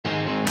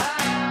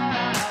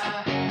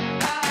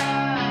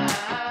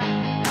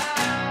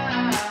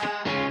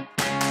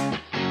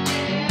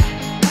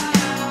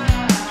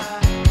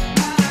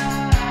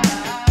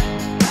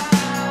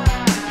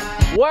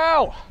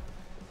Wow,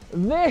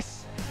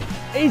 this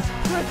is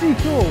pretty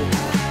cool.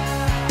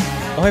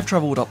 I've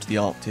travelled up to the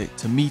Arctic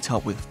to meet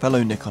up with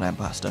fellow Nikon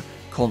ambassador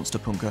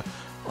Konsta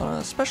on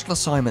a special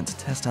assignment to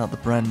test out the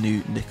brand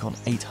new Nikon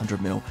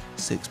 800mm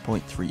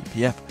 6.3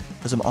 PF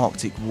for some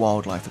Arctic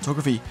wildlife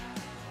photography.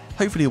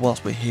 Hopefully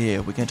whilst we're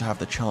here we're going to have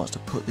the chance to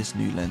put this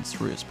new lens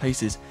through its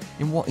paces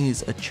in what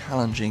is a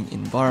challenging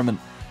environment,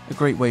 a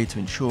great way to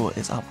ensure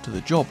it's up to the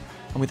job,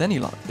 and with any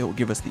luck it will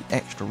give us the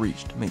extra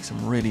reach to make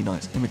some really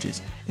nice images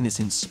in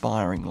this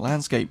inspiring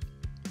landscape.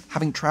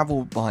 Having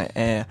travelled by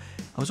air,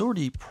 I was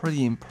already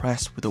pretty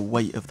impressed with the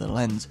weight of the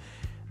lens,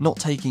 not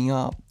taking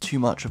up too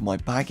much of my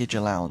baggage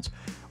allowance.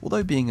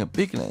 Although being a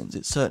big lens,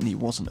 it certainly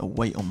wasn't a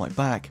weight on my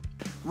bag.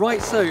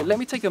 Right, so let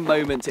me take a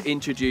moment to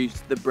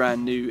introduce the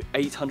brand new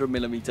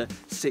 800mm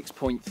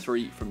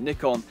 6.3 from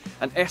Nikon,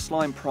 an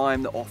S-line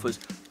prime that offers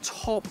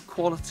top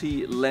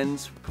quality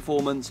lens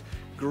performance,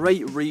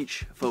 great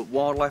reach for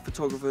wildlife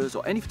photographers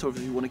or any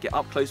photographers who want to get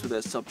up close with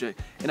their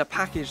subject in a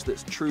package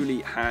that's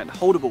truly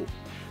hand-holdable.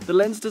 The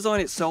lens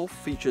design itself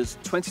features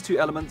 22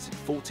 elements,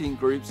 14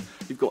 groups.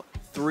 You've got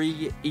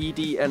 3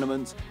 ED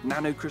elements,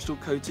 nano crystal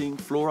coating,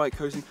 fluorite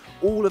coating,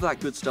 all of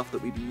that good stuff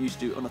that we'd be used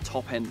to on a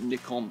top-end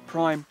Nikon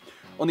prime.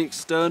 On the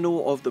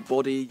external of the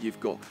body, you've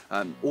got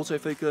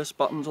autofocus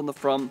buttons on the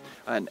front,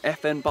 an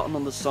FN button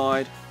on the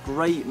side,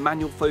 great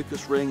manual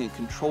focus ring and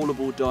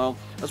controllable dial,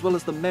 as well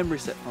as the memory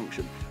set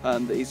function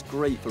that is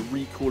great for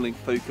recalling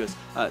focus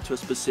to a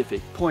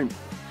specific point.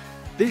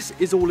 This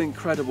is all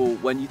incredible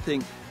when you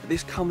think that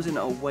this comes in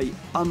at a weight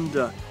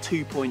under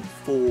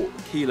 2.4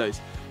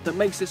 kilos. That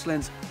makes this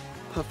lens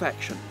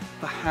perfection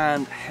for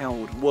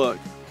handheld work.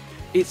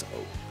 It's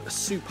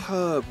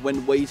superb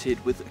when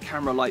weighted with a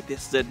camera like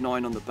this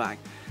Z9 on the back.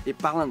 It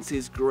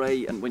balances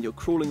great, and when you're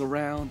crawling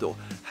around or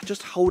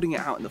just holding it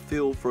out in the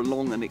field for a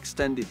long and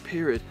extended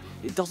period,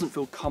 it doesn't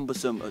feel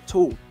cumbersome at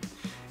all.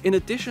 In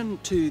addition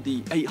to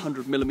the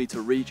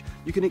 800mm reach,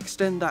 you can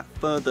extend that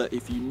further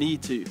if you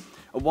need to.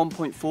 A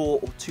 1.4 or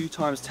 2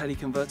 times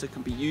teleconverter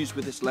can be used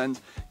with this lens,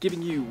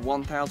 giving you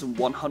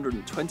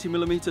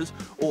 1120mm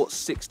or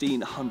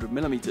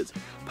 1600mm.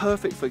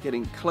 Perfect for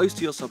getting close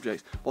to your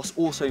subject whilst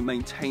also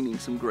maintaining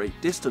some great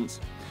distance.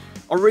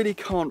 I really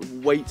can't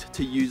wait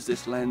to use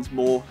this lens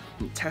more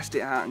and test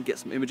it out and get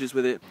some images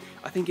with it.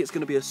 I think it's going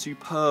to be a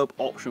superb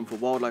option for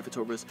wildlife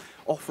photographers,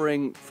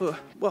 offering for,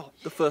 well,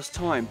 the first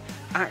time,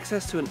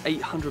 access to an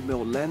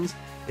 800mm lens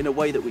in a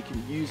way that we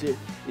can use it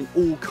in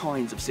all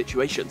kinds of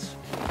situations.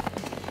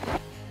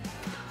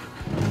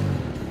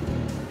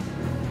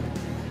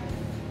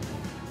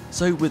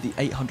 So with the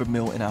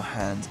 800mm in our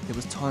hands, it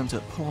was time to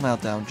pull on our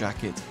down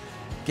jacket,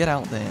 get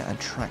out there and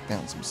track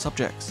down some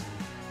subjects.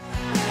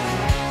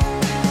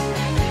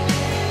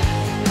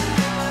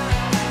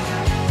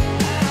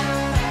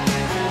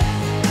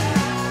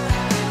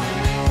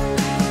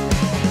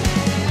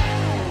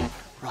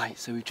 Right,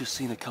 so we've just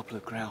seen a couple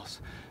of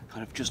grouse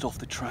kind of just off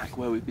the track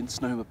where we've been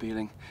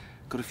snowmobiling.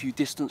 Got a few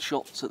distance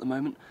shots at the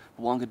moment,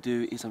 but what I'm going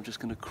to do is I'm just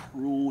going to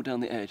crawl down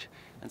the edge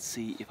and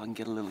see if I can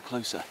get a little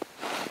closer.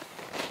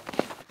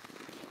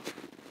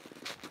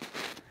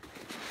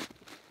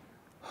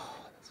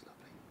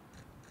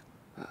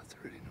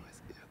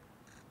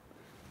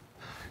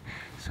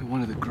 So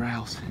one of the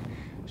grouse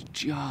is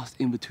just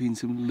in between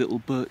some little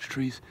birch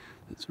trees.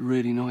 That's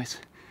really nice.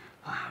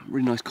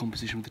 Really nice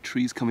composition with the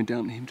trees coming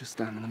down and him just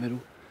standing in the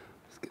middle.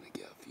 Just gonna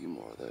get a few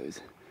more of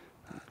those.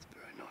 That's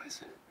very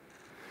nice.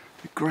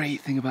 The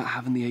great thing about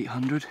having the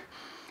 800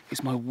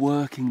 is my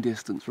working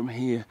distance from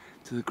here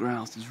to the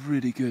grouse is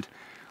really good.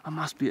 I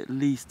must be at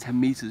least 10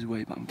 meters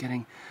away, but I'm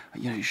getting,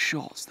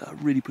 shots that are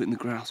really putting the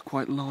grouse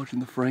quite large in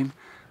the frame.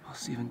 I'll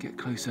see if I can get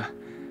closer,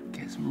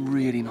 get some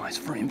really nice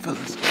frame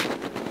fillers.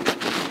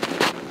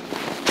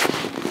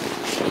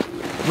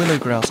 Willow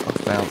grouse are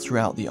found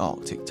throughout the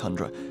Arctic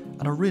tundra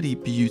and are really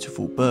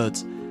beautiful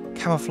birds.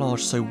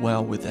 Camouflaged so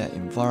well with their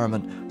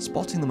environment,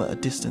 spotting them at a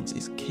distance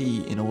is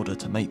key in order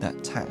to make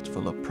that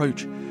tactful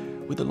approach.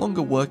 With the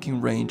longer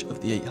working range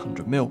of the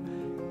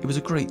 800mm, it was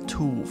a great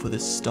tool for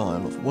this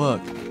style of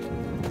work.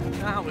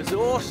 That was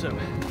awesome.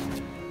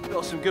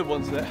 Got some good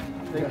ones there,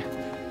 I think.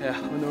 Yeah,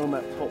 when they're on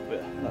that top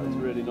bit, that was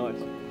really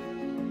nice.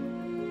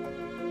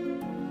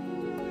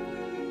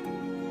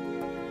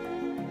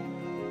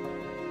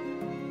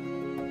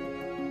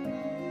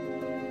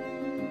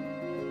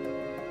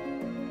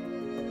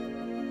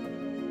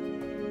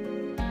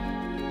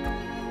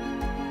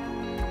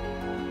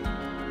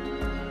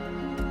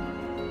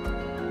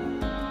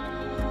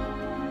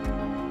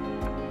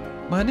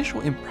 My initial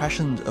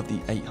impressions of the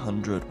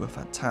 800 were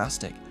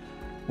fantastic.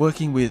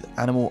 Working with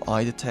animal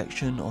eye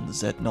detection on the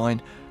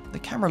Z9, the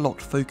camera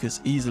locked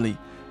focus easily,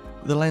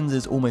 with the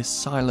lens's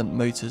almost silent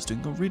motors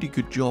doing a really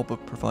good job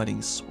of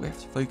providing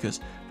swift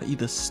focus for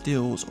either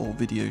stills or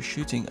video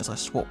shooting as I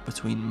swapped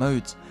between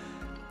modes.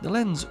 The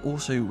lens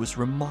also was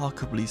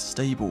remarkably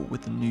stable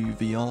with the new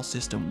VR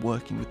system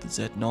working with the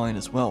Z9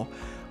 as well,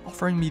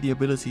 offering me the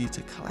ability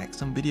to collect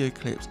some video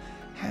clips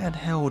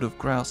handheld of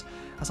grouse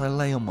as I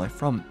lay on my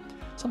front,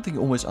 something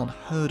almost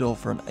unheard of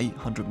for an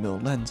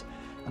 800mm lens,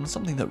 and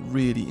something that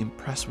really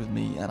impressed with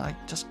me and I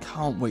just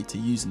can't wait to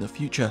use in the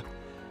future.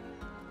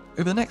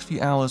 Over the next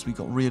few hours we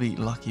got really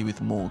lucky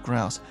with more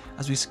grouse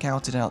as we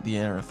scouted out the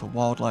area for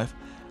wildlife.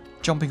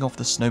 Jumping off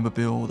the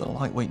snowmobile, the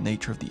lightweight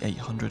nature of the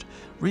 800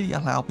 really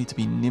allowed me to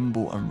be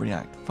nimble and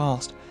react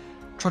fast.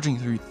 Trudging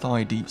through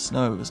thigh-deep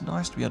snow, it was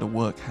nice to be able to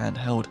work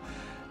handheld,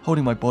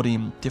 holding my body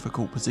in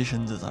difficult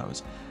positions as I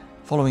was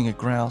following a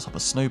grouse up a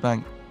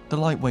snowbank. The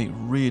lightweight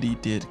really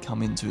did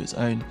come into its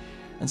own,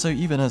 and so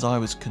even as I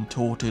was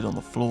contorted on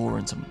the floor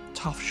in some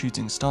tough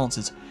shooting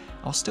stances,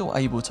 I was still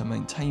able to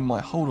maintain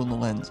my hold on the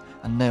lens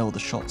and nail the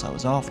shots I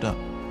was after.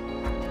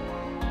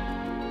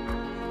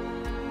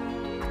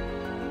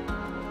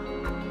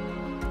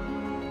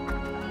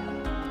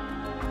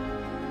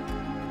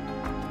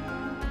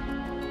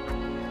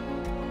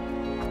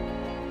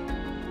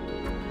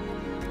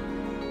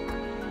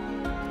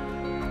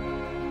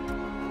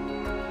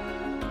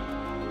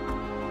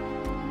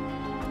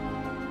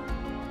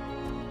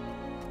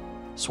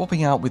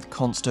 Swapping out with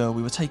Consta,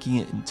 we were taking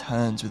it in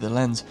turns with the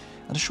lens,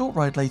 and a short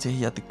ride later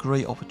he had the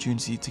great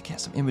opportunity to get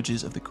some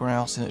images of the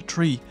grouse in a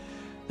tree.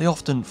 They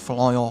often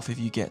fly off if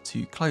you get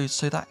too close,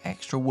 so that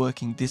extra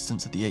working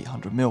distance of the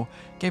 800mm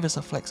gave us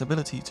a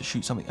flexibility to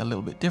shoot something a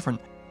little bit different.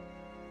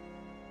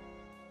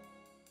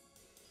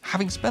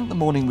 Having spent the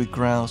morning with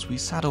grouse, we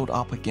saddled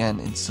up again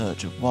in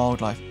search of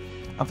wildlife,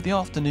 and for the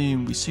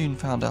afternoon we soon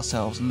found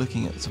ourselves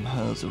looking at some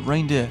herds of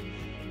reindeer.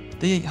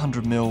 The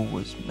 800mm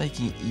was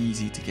making it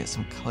easy to get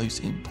some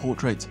close-in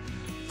portraits,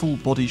 full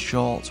body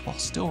shots while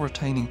still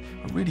retaining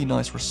a really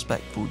nice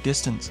respectful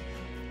distance.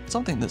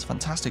 Something that's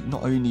fantastic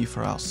not only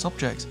for our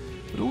subjects,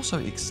 but also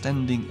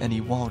extending any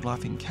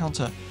wildlife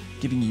encounter,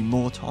 giving you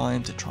more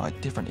time to try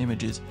different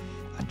images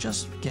and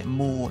just get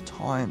more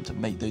time to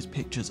make those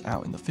pictures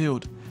out in the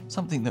field,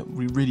 something that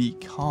we really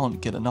can't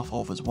get enough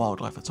of as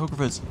wildlife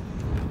photographers.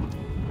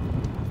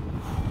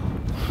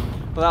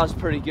 Well, that was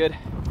pretty good.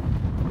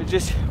 We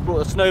just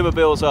brought the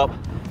snowmobiles up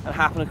and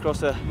happened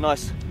across a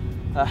nice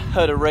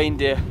herd of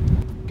reindeer.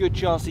 Good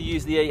chance to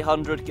use the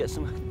 800, get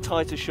some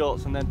tighter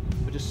shots, and then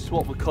we'll just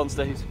swap with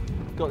Consta, who's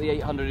got the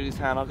 800 in his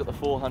hand, I've got the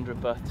 400,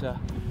 but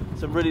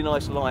some really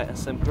nice light and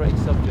some great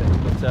subjects,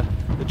 but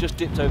they just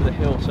dipped over the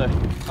hill, so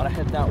I'm gonna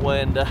head that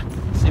way and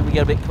see if we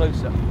get a bit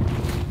closer.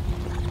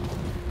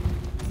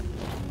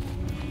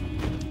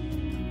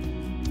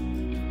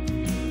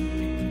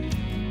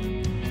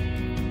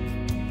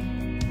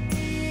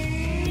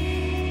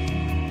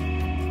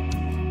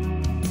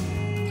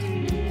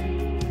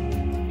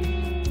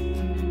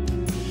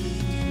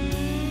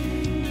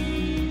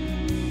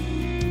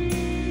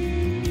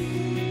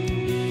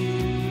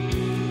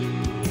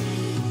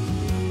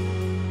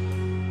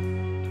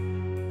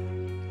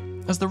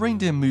 As the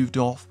reindeer moved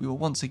off, we were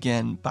once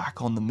again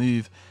back on the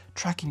move,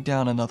 tracking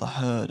down another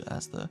herd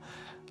as the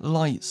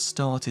light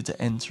started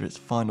to enter its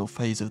final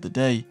phase of the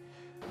day.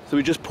 So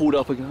we just pulled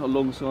up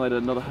alongside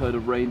another herd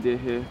of reindeer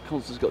here.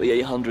 Constan's got the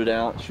 800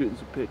 out, shooting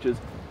some pictures,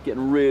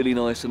 getting really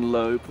nice and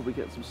low, probably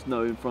getting some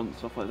snow in front and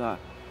stuff like that.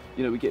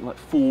 You know, we're getting like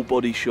full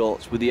body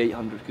shots with the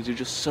 800 because you're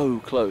just so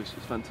close,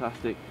 it's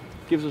fantastic.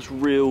 Gives us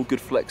real good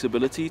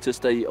flexibility to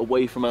stay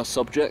away from our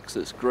subjects.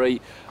 That's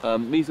great.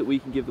 Means that we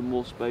can give them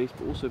more space,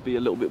 but also be a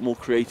little bit more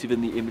creative in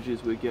the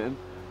images we're getting.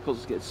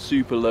 Constance gets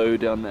super low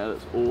down there.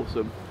 That's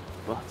awesome.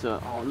 But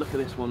oh, look at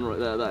this one right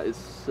there. That is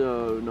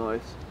so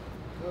nice.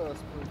 Oh,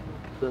 that's pretty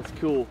cool. That's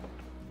cool.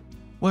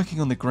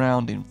 Working on the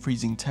ground in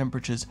freezing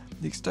temperatures,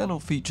 the external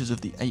features of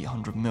the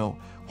 800mm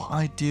were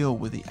ideal,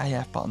 with the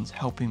AF buttons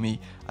helping me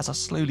as I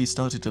slowly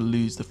started to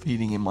lose the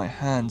feeling in my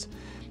hands.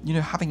 You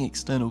know, having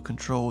external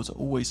controls are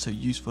always so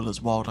useful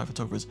as wildlife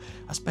photographers,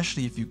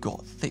 especially if you've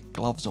got thick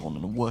gloves on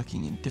and are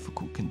working in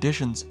difficult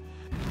conditions.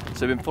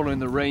 So we've been following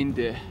the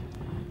reindeer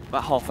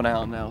about half an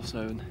hour now, so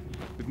and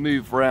we've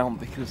moved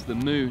round because the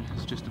moon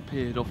has just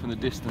appeared off in the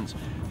distance.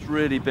 It's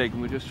really big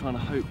and we're just trying to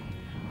hope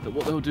that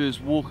what they'll do is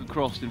walk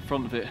across in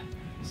front of it.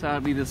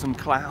 Sadly there's some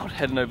cloud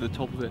heading over the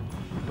top of it,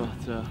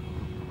 but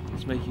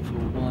let's make it for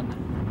one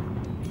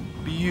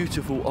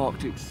beautiful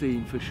Arctic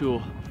scene for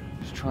sure.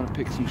 Just trying to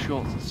pick some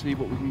shots and see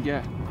what we can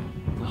get.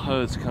 The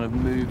herd's kind of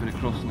moving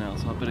across now,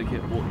 so I better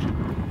get watching.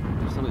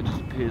 If something just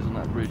appears on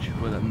that ridge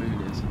where that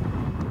moon is,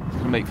 it's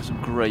going to make for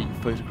some great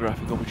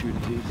photographic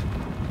opportunities.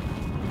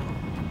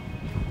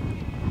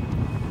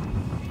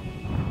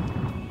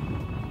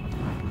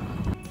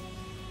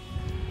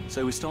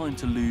 So we're starting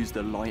to lose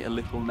the light a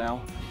little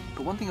now,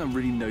 but one thing I'm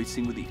really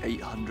noticing with the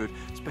 800,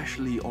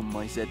 especially on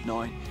my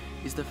Z9,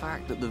 is the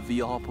fact that the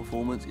VR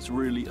performance is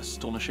really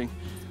astonishing.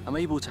 I'm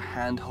able to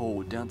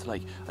handhold down to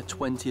like a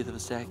 20th of a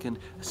second,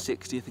 a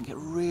 60th, and get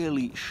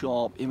really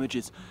sharp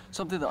images,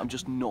 something that I'm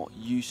just not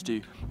used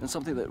to, and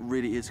something that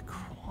really is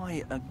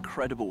quite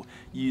incredible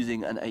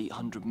using an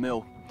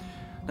 800mm.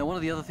 Now, one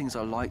of the other things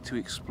I like to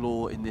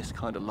explore in this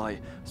kind of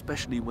light,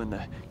 especially when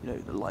the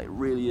light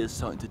really is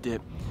starting to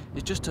dip,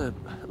 is just to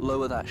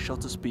lower that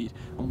shutter speed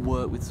and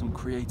work with some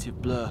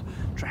creative blur,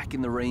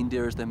 tracking the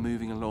reindeer as they're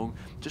moving along,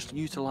 just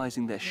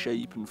utilising their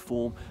shape and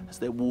form as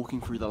they're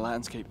walking through the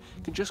landscape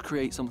can just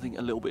create something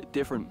a little bit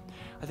different.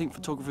 I think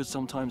photographers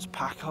sometimes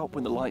pack up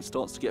when the light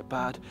starts to get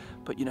bad,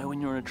 but you know, when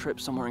you're on a trip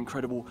somewhere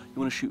incredible, you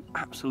want to shoot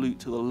absolute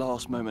to the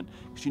last moment,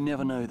 because you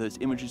never know, those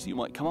images you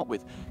might come up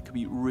with could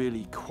be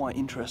really quite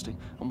interesting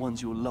and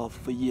ones you'll love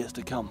for years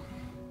to come.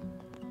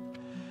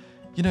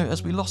 You know,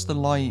 as we lost the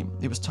light,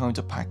 it was time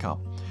to pack up.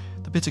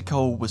 The bitter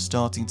cold was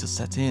starting to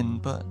set in,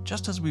 but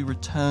just as we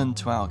returned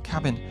to our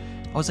cabin,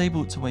 I was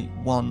able to make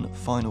one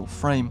final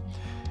frame.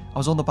 I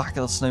was on the back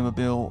of the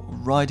snowmobile,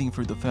 riding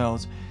through the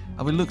fells,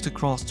 and we looked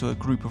across to a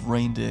group of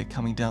reindeer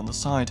coming down the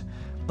side.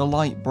 The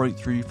light broke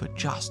through for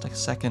just a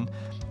second,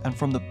 and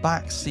from the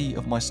back seat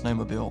of my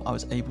snowmobile, I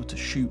was able to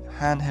shoot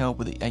handheld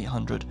with the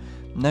 800,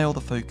 nail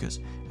the focus,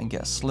 and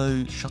get a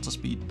slow shutter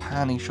speed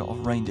panning shot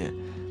of reindeer.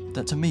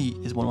 That to me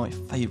is one of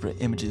my favourite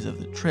images of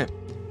the trip.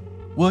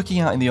 Working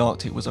out in the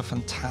Arctic was a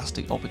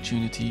fantastic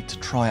opportunity to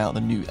try out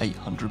the new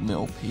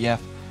 800mm PF.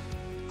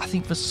 I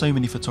think for so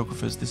many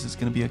photographers this is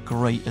going to be a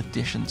great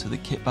addition to the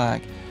kit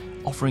bag,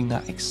 offering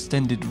that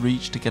extended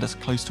reach to get us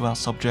close to our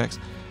subjects,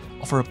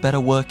 offer a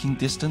better working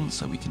distance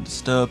so we can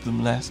disturb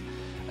them less,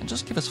 and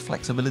just give us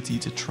flexibility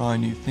to try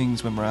new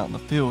things when we're out in the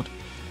field.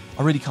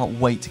 I really can't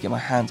wait to get my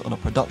hands on a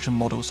production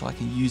model so I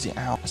can use it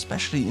out,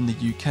 especially in the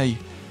UK.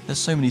 There's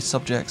so many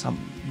subjects I'm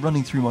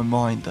running through my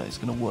mind that is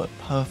going to work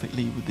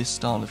perfectly with this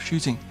style of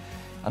shooting,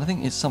 and I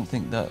think it's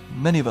something that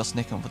many of us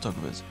Nikon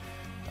photographers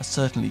are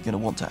certainly going to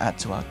want to add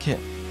to our kit.